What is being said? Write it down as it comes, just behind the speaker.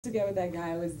to go with that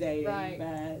guy I was dating, Right.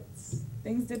 but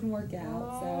things didn't work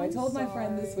out. So I told my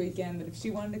friend this weekend that if she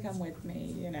wanted to come with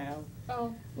me,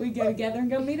 we'd go together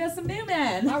and go meet us some new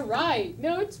men. All right.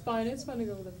 No, it's fun. It's fun to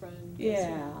go with a friend.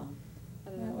 Yeah. I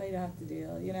don't That know. way you don't have to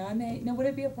deal. Would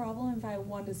it be a problem if I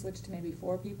wanted to switch to maybe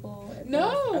 4 people?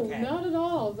 No, Okay. not at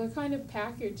all. The kind of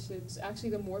package, it's actually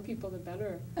the more people the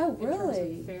better. Oh, In terms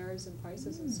really? of fares and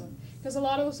prices and stuff. Because a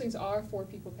lot of those things are 4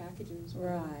 people packages.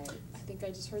 Right. I think I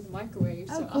just heard the microwave,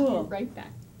 so Oh, I'll cool. be right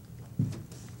back.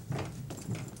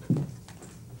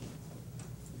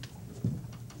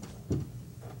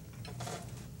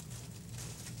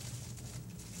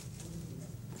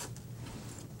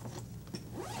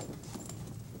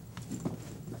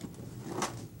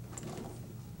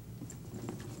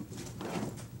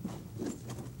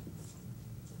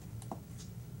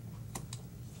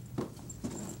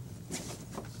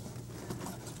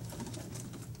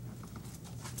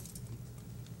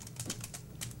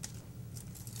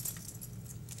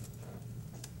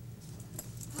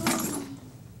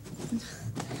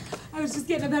 I was just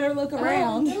getting a better look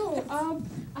around. No,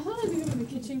 I thought I'd do it in the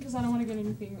kitchen because I don't want to get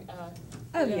anything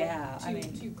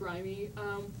too grimy.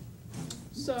 Cool.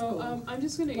 I'm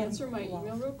just going to Let answer me my cool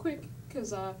email off. real quick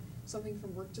because something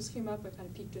from work just came up. I kind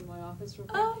of peeked in my office real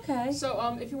quick. Oh, okay.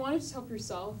 So if you want to just help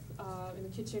yourself in the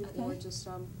kitchen or Okay. just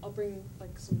I'll bring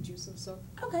like some juice and stuff.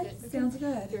 Okay, Yeah, sounds Be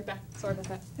good. right back. Sorry about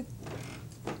that.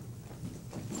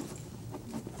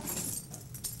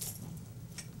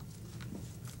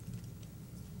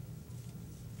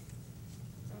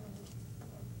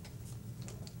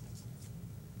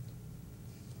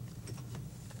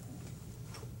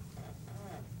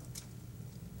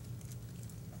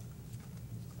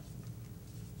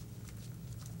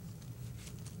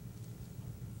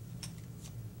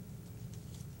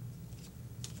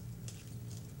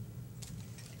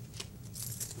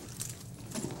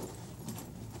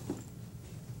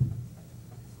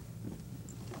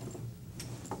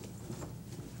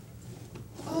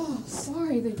 Oh,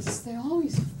 sorry. They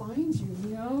always find you, you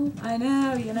know. I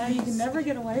know, you can never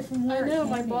get away from work. I know,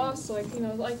 my can you? boss, like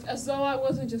as though I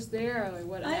wasn't just there,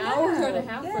 like, an I hour know. and a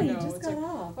half Yeah, ago. you just It's got like,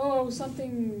 off. oh,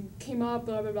 something came up,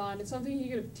 blah, blah, blah, and it's something he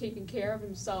could have taken care of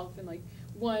himself in, like,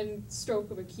 one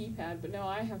stroke of a keypad, but no,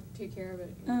 I have to take care of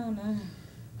it. Oh, no.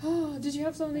 Oh, did you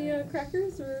have some of the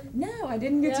crackers, or? No, I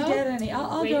didn't get to No? get any.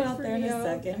 I'll Waiting go out for there in me, a oh,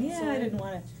 second. okay, Yeah, I sorry. didn't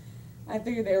want to. I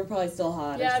figured they were probably still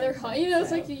hot. or Yeah, they're something, hot. You know, it's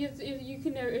so. like you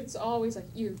can never, it's always like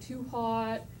you're too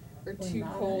hot or Well, too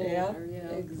not- cold, Yep, or,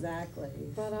 exactly.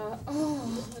 But,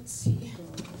 let's see.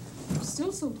 I'm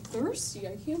still so thirsty.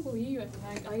 I can't believe it.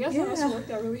 I guess I must have Yeah.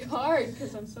 worked out really hard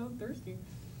because I'm so thirsty.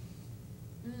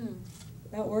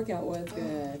 That workout was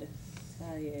good.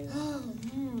 Tell you. Oh,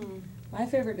 My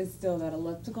favorite is still that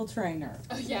elliptical trainer.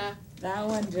 Oh, yeah. That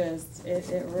one just,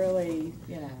 it really,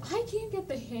 I can't get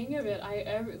the hang of it.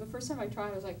 The first time I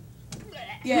tried, I was like,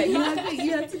 Yeah, you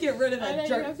have to get rid of I know, that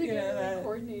jerk. you have to get really that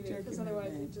coordinated because jerky otherwise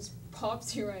movement. it just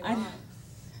pops you right I know. off.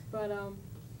 But, oh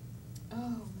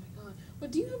my god. Well,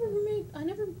 do you have a roommate?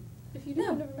 If you do,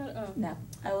 No. I've never met, oh. No,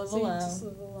 I live So you alone. just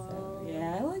live So, alone.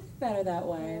 yeah, I like it better that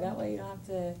way. That way you don't have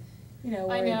to, worry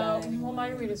I know. about it. Well, my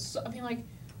roommate is so, like,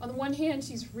 on the one hand,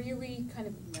 she's really kind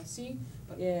of messy,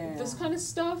 but Yeah. this kind of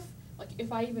stuff, like,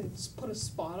 if I even just put a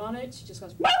spot on it, she just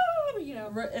goes,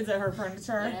 Is it her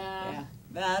furniture? Yeah.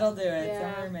 That'll do it.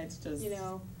 Yeah. Some roommates just.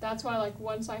 That's why, like,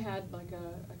 once I had, like,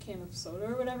 a can of soda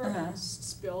or whatever, and it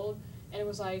spilled, and it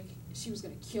was like, she was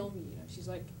gonna kill me, She's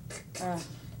like,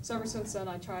 so ever since then,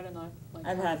 I try to not, like,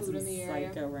 I've have had food some in the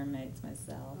area. psycho roommates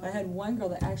myself. I Oh. had one girl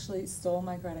that actually stole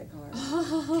my credit card.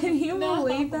 Can you No.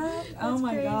 believe that? Oh That's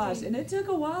my crazy. gosh. And it took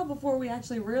a while before we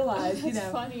actually realized,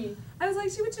 That's funny. I was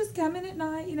like, she would just come in at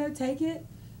night, take it,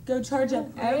 go charge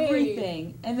up No way.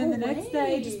 everything, and then No the next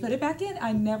day just way. put it back in.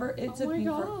 It took Oh my me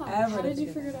God. forever How to did you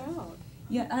figure it it out?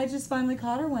 Yeah, I just finally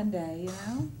caught her one day,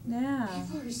 Yeah.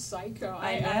 People are psycho.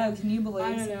 I know, can you believe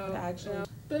I don't someone know. actually? No.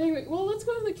 But anyway, well, let's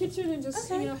go to the kitchen and just,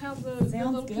 Okay. have the Sounds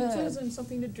little good. pizzas and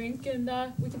something to drink, and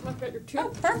we can talk about your trip. Oh,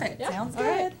 perfect. Yeah, Sounds all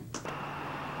right. good.